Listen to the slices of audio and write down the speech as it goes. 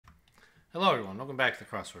Hello, everyone. Welcome back to the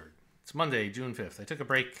crossword. It's Monday, June 5th. I took a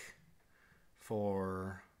break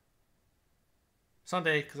for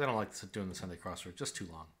Sunday because I don't like doing the Sunday crossword. Just too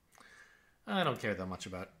long. I don't care that much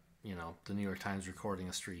about, the New York Times recording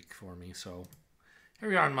a streak for me. So here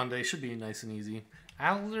we are on Monday. Should be nice and easy.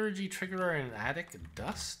 Allergy trigger in an attic.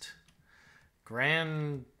 Dust.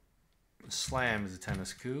 Grand slam is a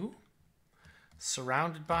tennis coup.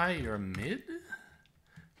 Surrounded by, you're a mid. You're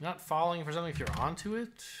not falling for something if you're onto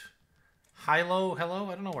it. High-low, hello?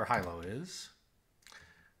 I don't know where high-low is.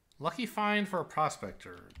 Lucky find for a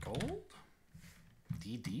prospector. Gold?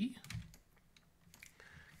 DD?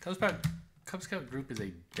 Cub Scout group is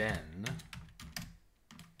a den.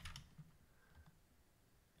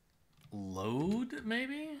 Load,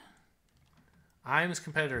 maybe? Im's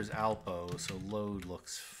competitor is Alpo, so load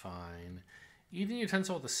looks fine. Eating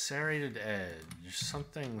utensil with a serrated edge.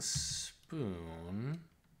 Something spoon.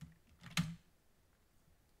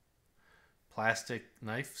 Plastic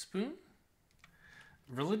knife spoon.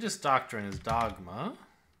 Religious doctrine is dogma.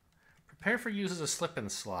 Prepare for use as a slip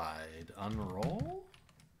and slide. Unroll.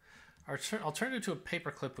 Alternative to a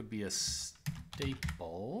paperclip would be a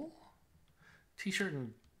staple. T-shirt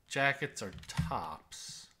and jackets are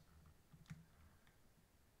tops.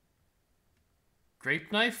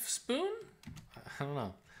 Grape knife spoon? I don't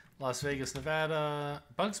know. Las Vegas, Nevada.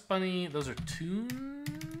 Bugs Bunny, those are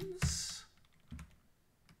tunes.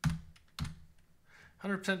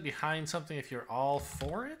 100% behind something if you're all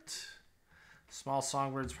for it. Small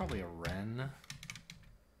songbirds, probably a wren.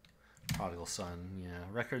 Prodigal Son, yeah.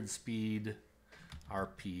 Record speed,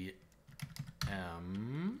 RPM.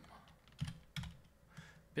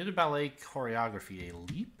 Bit of ballet choreography, a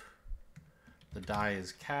leap. The die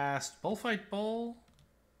is cast. Bullfight bull.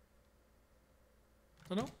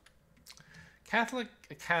 Don't know. Catholic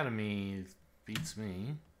Academy beats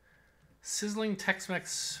me. Sizzling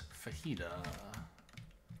Tex-Mex fajita.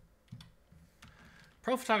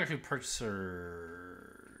 Pro photography purchasers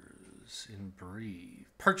in brief.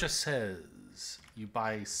 Purchases. You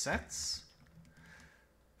buy sets.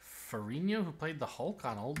 Farino, who played the Hulk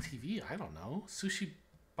on old TV. I don't know. Sushi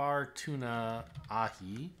bar tuna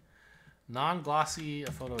ahi. Non-glossy.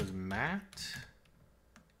 A photo is matte.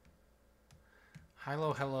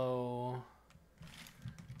 Hello, hello.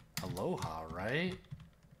 Aloha, right?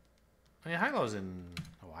 I mean, Hilo's in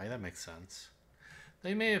Hawaii. That makes sense.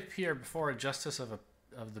 They may appear before a justice of the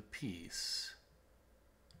peace.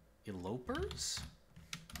 Elopers?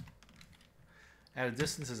 At a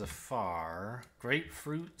distance is afar.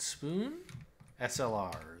 Grapefruit spoon?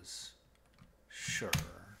 SLRs. Sure.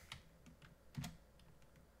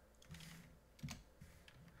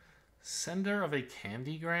 Sender of a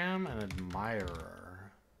candygram? An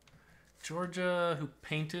admirer. Georgia, who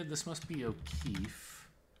painted? This must be O'Keefe.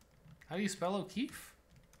 How do you spell O'Keefe?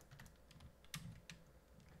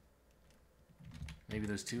 Maybe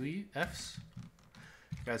there's two F's?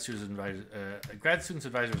 Grad student's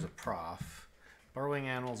advisor is a prof. Burrowing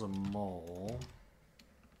animal's a mole.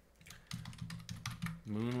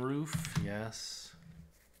 Moonroof, yes.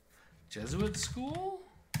 Jesuit school?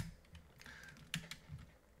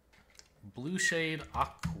 Blue shade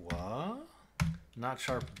aqua. Not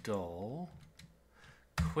sharp dull.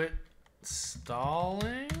 Quit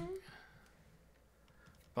stalling.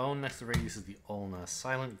 Bone next to radius is the ulna.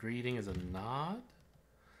 Silent greeting is a nod.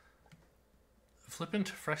 Flippant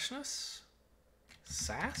freshness.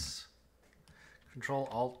 Sass. Control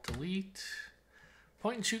Alt Delete.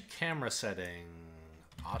 Point and shoot camera setting.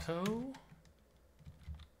 Auto.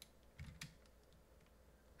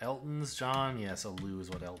 Elton's John. Yes, a Lou is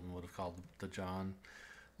what Elton would have called the John.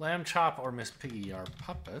 Lamb Chop or Miss Piggy are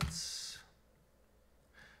puppets.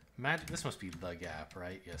 Magic. This must be the Gap,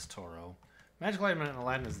 right? Yes, Toro. Magical item in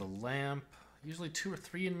Aladdin is the lamp. Usually 2 or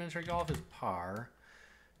 3 in miniature golf is par.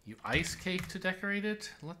 You ice cake to decorate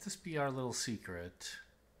it. Let this be our little secret.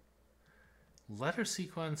 Letter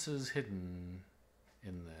sequences hidden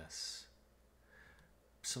in this.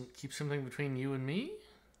 Keep something between you and me?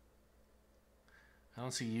 I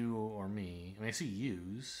don't see you or me. I mean, I see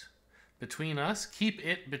yous. Between us? Keep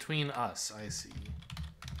it between us. I see.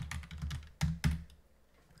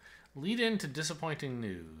 Lead into disappointing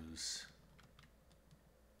news.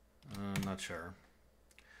 I'm not sure.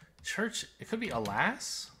 Church, it could be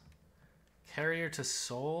alas. Carrier to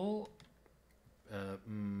Seoul.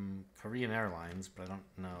 Korean Airlines, but I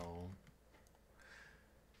don't know.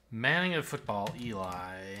 Manning of football,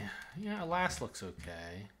 Eli. Yeah, alas looks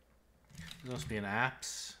okay. There must be an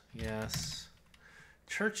apps. Yes.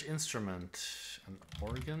 Church instrument. An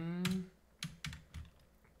organ.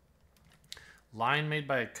 Line made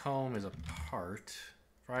by a comb is a part.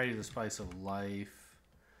 Variety of the spice of life.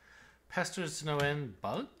 Pesters to no end.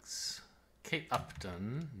 Bugs. Kate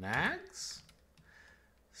Upton. Nags.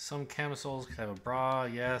 Some camisoles could have a bra.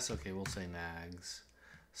 Yes. Okay, we'll say nags.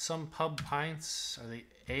 Some pub pints. Are they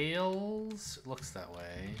ales? It looks that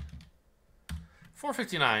way.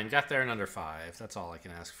 4:59. Got there in under 5. That's all I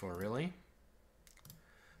can ask for, really.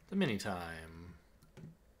 The mini time.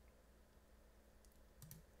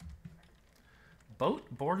 Boat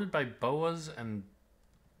boarded by boas and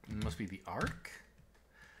must be the Ark.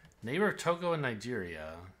 Neighbor of Togo and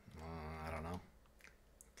Nigeria. I don't know.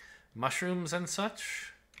 Mushrooms and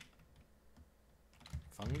such.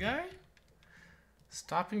 Fungi.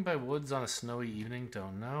 Stopping by woods on a snowy evening.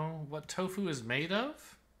 Don't know. What tofu is made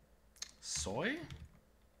of? Soy.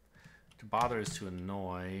 To bother is to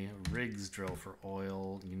annoy. Rigs drill for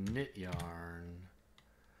oil. You knit yarn.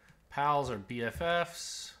 Pals are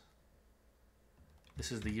BFFs.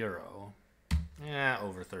 This is the euro. Yeah,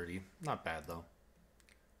 over 30. Not bad, though.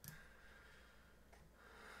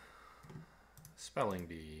 Spelling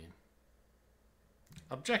bee.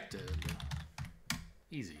 Objected.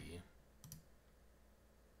 Easy.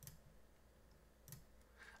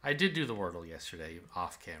 I did do the Wordle yesterday,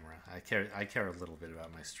 off camera. I care a little bit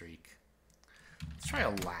about my streak. Let's try a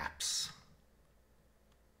lapse.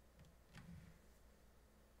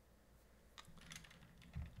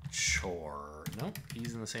 Chore. Nope,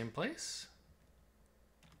 he's in the same place.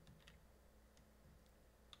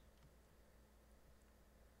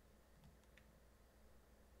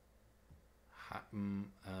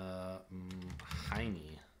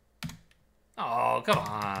 Heine. Oh, come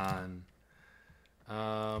on.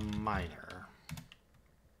 Minor.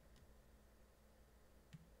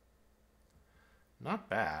 Not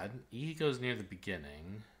bad. E goes near the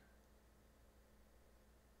beginning.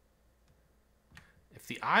 If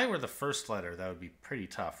the I were the first letter, that would be pretty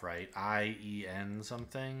tough, right? I-E-N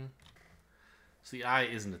something. So the I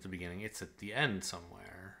isn't at the beginning. It's at the end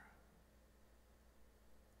somewhere.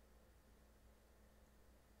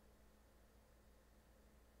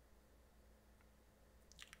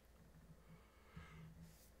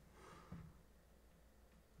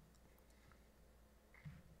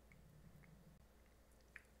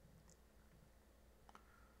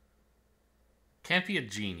 Can't be a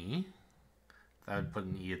genie. That would put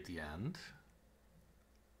an E at the end.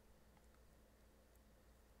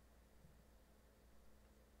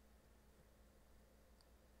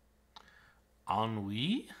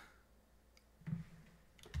 Ennui.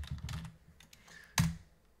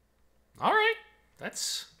 All right.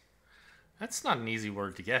 That's not an easy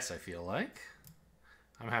word to guess, I feel like.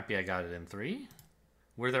 I'm happy I got it in 3.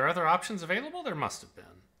 Were there other options available? There must have been.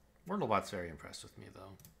 Wordlebot's very impressed with me,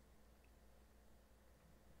 though.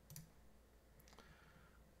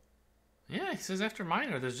 Yeah, he says after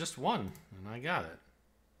minor, there's just one, and I got it.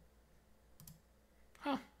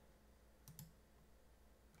 Huh.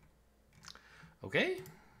 Okay.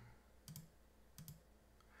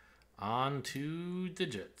 On to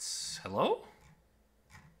digits. Hello?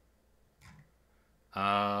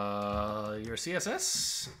 Your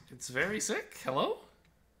CSS? It's very sick. Hello?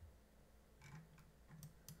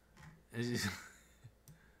 Is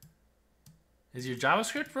your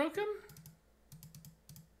JavaScript broken?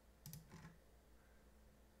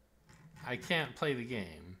 I can't play the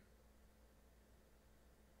game.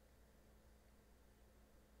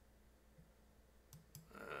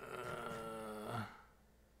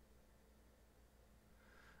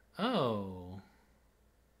 Oh.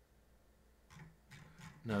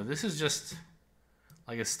 No, this is just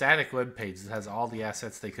like a static web page that has all the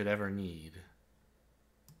assets they could ever need.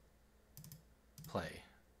 Play.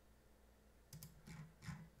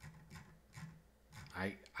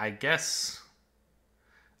 I guess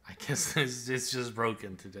it's just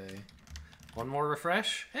broken today. One more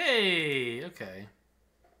refresh. Hey, okay.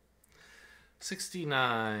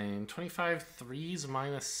 69. 25 threes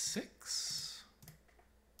minus 6.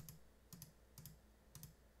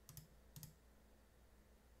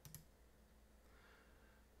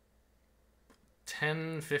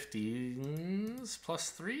 $10 15s plus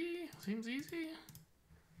 3 seems easy.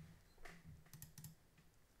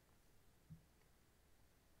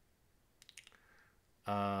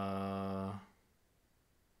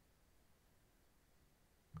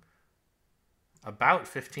 About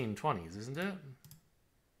 15 20s, isn't it?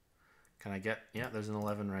 Can I get... Yeah, there's an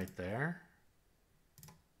 11 right there.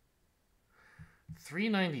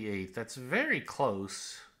 398. That's very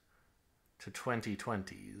close to 20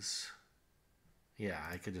 20s. Yeah,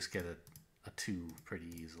 I could just get a 2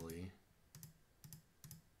 pretty easily.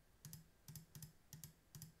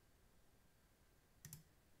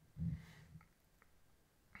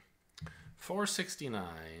 $4.69.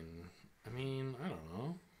 I mean, I don't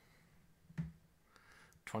know.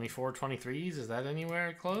 24 23s, is that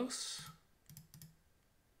anywhere close?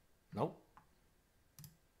 Nope.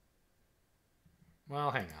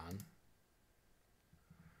 Well, hang on.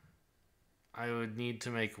 I would need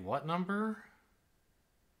to make what number?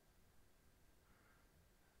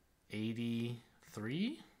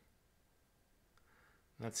 83?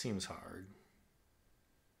 That seems hard.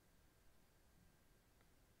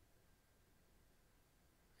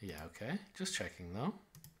 Yeah, okay. Just checking though.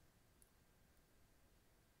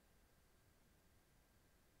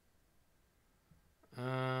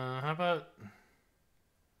 How about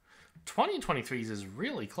 20 23s is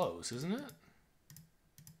really close, isn't it?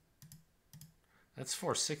 That's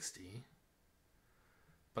 460.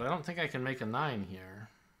 But I don't think I can make a 9 here.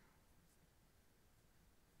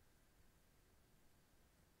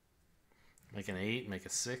 Make an 8, make a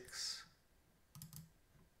 6.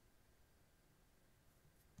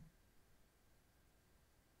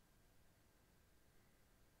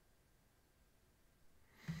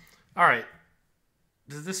 All right.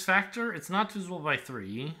 Does this factor? It's not divisible by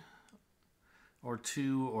 3 or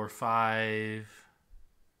 2 or 5.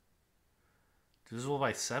 Divisible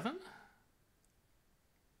by 7?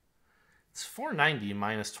 It's 490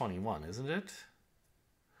 minus 21, isn't it?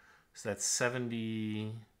 So that's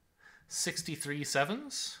 63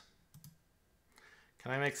 sevens.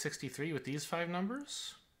 Can I make 63 with these 5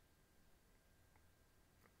 numbers?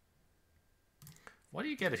 What do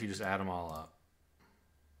you get if you just add them all up?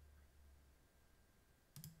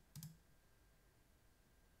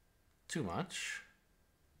 Too much.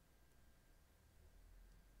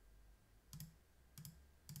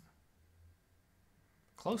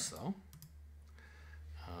 Close though.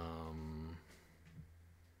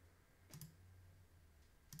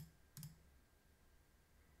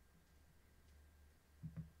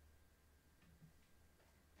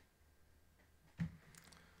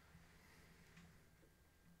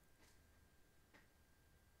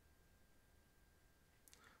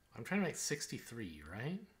 I'm trying to make 63,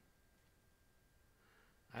 right?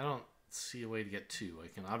 I don't see a way to get 2. I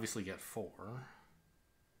can obviously get 4.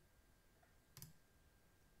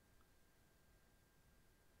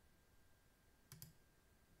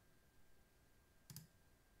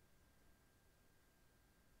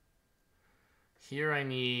 Here I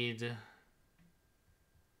need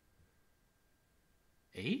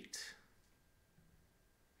 8.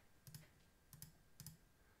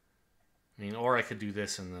 I mean, or I could do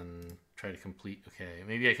this and then try to complete. Okay,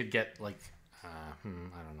 maybe I could get like, I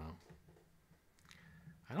don't know.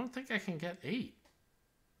 I don't think I can get 8.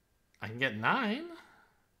 I can get 9.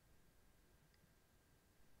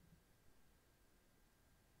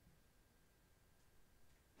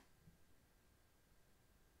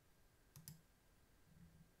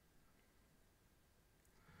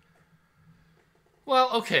 Well,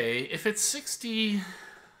 okay, if it's 60...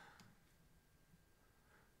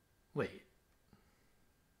 Wait.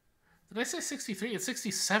 Did I say 63? It's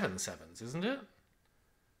 67 sevens, isn't it?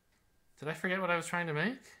 Did I forget what I was trying to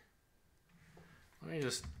make? Let me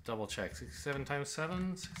just double check. 67 times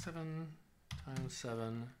 7? 67 times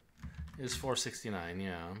 7 is 469,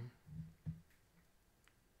 yeah.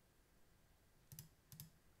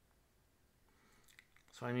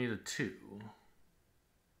 So I need a 2,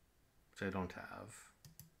 which I don't have.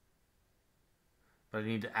 But I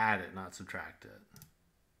need to add it, not subtract it.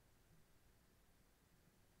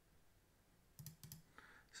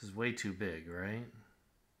 This is way too big, right?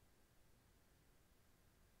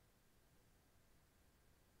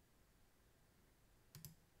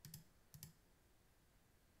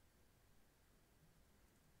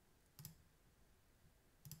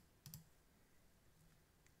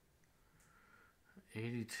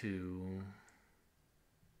 $82.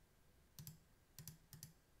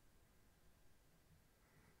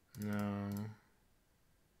 No.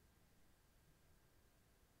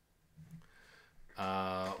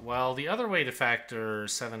 Well, the other way to factor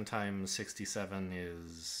 7 times 67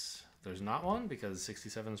 is there's not one because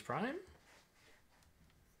 67 is prime.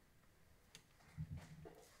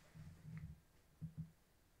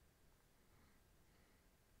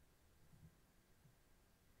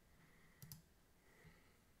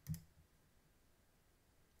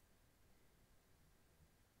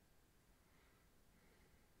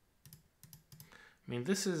 I mean,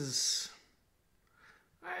 this is...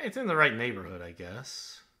 It's in the right neighborhood, I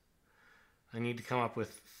guess. I need to come up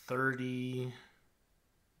with 32?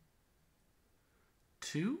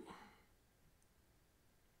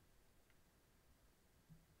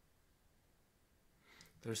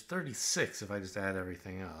 There's 36 if I just add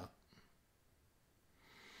everything up.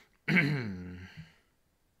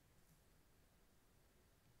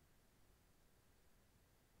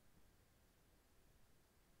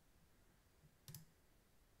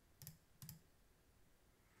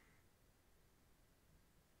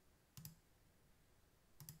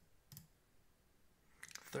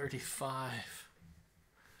 35.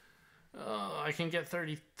 Oh, I can get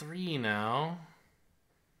 33 now.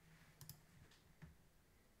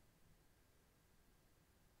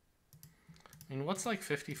 I mean, what's like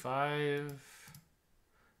 55?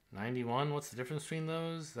 91? What's the difference between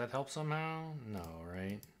those? That help somehow? No,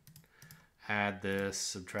 right? Add this,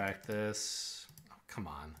 subtract this. Oh, come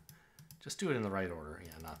on. Just do it in the right order.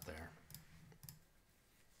 Yeah, not there.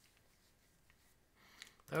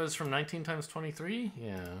 That was from 19 times 23?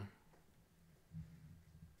 Yeah.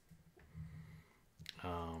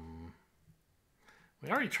 We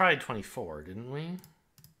already tried 24, didn't we?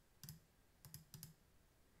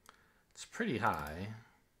 It's pretty high.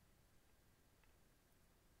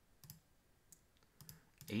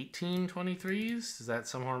 18 23s? Is that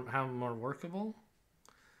somehow more workable?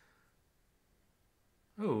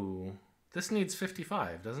 Oh, this needs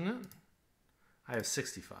 55, doesn't it? I have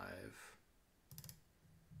 65.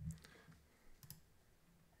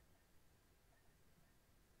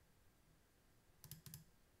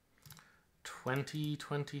 20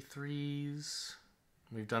 23s.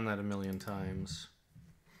 We've done that a million times.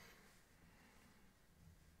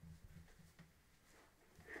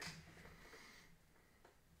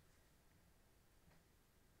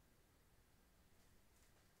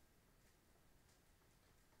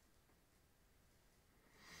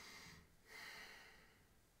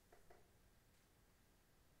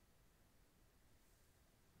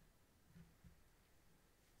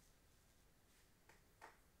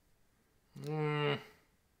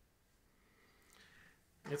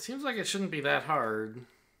 It seems like it shouldn't be that hard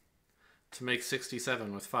to make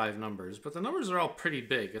 67 with 5 numbers, but the numbers are all pretty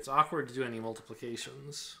big. It's awkward to do any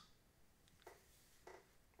multiplications.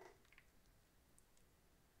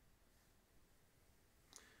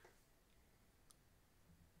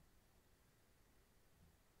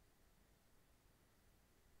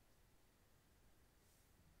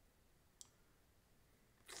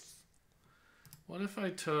 What if I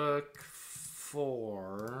took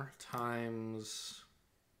 4 times,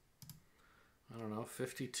 I don't know,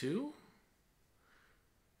 52?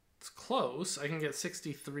 It's close. I can get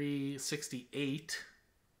 63, 68.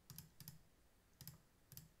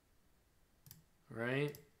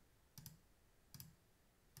 Right?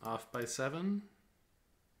 Off by 7.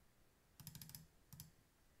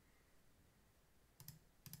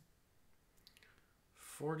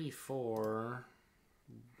 $44.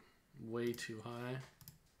 Way too high.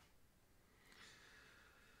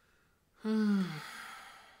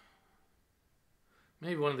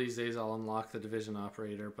 Maybe one of these days I'll unlock the division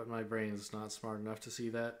operator, but my brain is not smart enough to see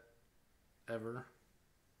that ever.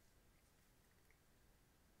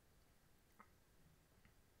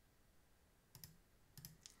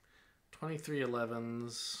 $23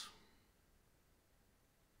 11s.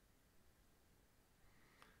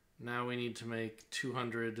 Now we need to make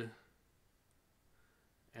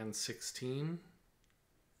 216.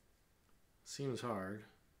 Seems hard.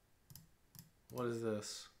 What is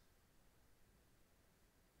this?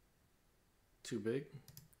 Too big?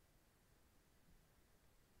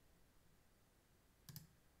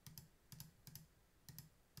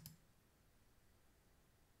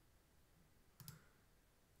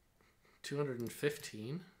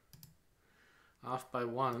 $215. Off by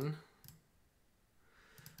 1.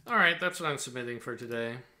 All right, that's what I'm submitting for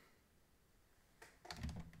today.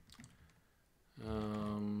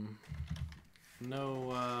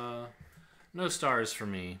 No stars for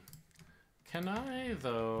me. Can I,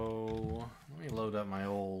 though? Let me load up my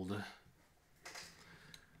old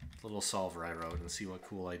little solver I wrote and see what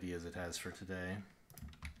cool ideas it has for today.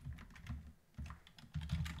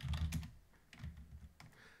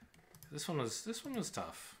 This one was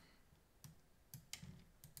tough.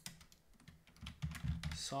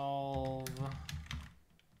 Solve.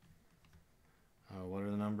 Oh, what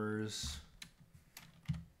are the numbers?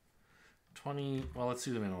 20. Well, let's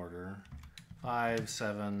do them in order. 5,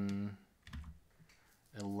 7,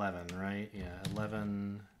 11, right? Yeah,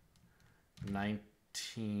 11,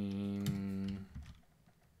 19.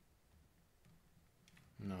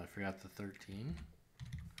 No, I forgot the 13.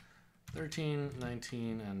 13,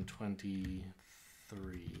 19, and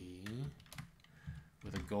 23.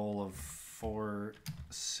 With a goal of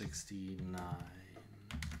 469.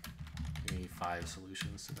 Give me 5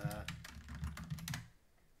 solutions to that.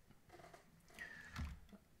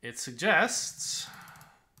 It suggests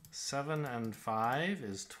 7 and 5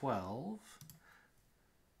 is 12.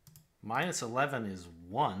 Minus 11 is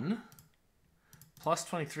 1. Plus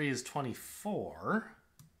 23 is 24.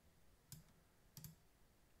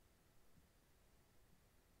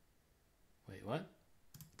 Wait, what?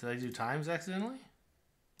 Did I do times accidentally?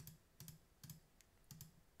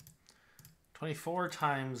 24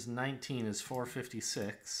 times 19 is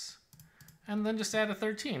 456. And then just add a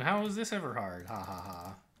 13. How is this ever hard? Ha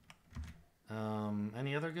ha ha.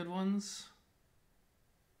 Any other good ones?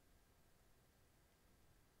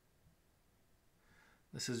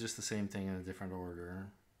 This is just the same thing in a different order.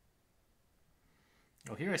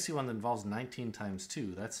 Oh, here I see one that involves 19 times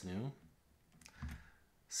 2. That's new.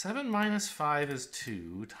 7 minus 5 is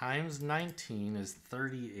 2. Times 19 is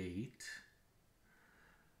 38.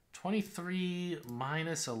 23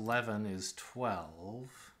 minus 11 is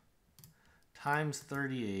 12. Times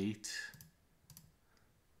 38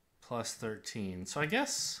 plus 13. So I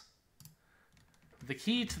guess the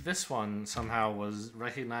key to this one somehow was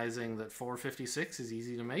recognizing that 456 is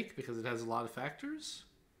easy to make because it has a lot of factors.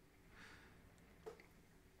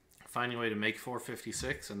 Finding a way to make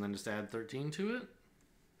 456 and then just add 13 to it.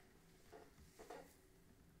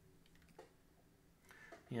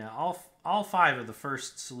 Yeah, all 5 of the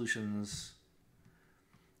first solutions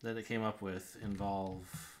that it came up with involve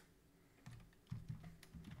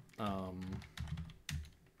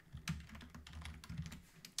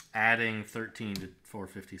adding 13 to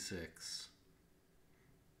 456.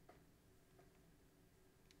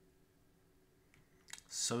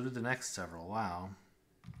 So did the next several. Wow.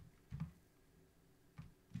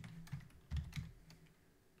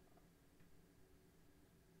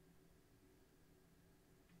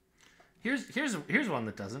 Here's one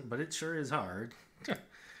that doesn't, but it sure is hard.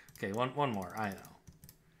 Okay, one more. I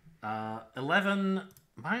know. 11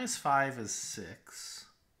 minus 5 is 6.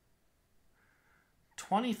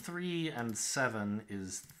 23 and 7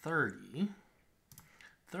 is 30.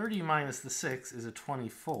 30 minus the 6 is a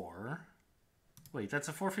 24. Wait, that's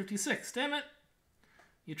a 456. Damn it!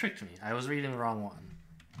 You tricked me. I was reading the wrong one.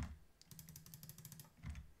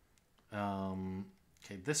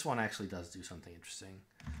 Okay, this one actually does do something interesting.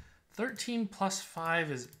 13 plus 5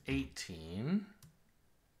 is 18.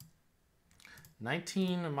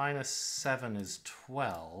 19 minus 7 is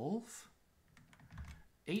 12.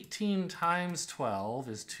 18 times 12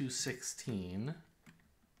 is 216.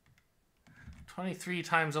 23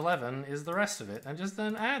 times 11 is the rest of it, and just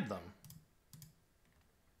then add them.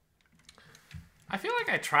 I feel like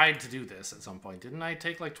I tried to do this at some point. Didn't I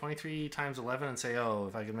take like 23 times 11 and say, oh,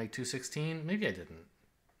 if I could make 216? Maybe I didn't.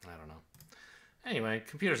 I don't know. Anyway,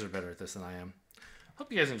 computers are better at this than I am.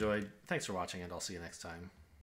 Hope you guys enjoyed. Thanks for watching, and I'll see you next time.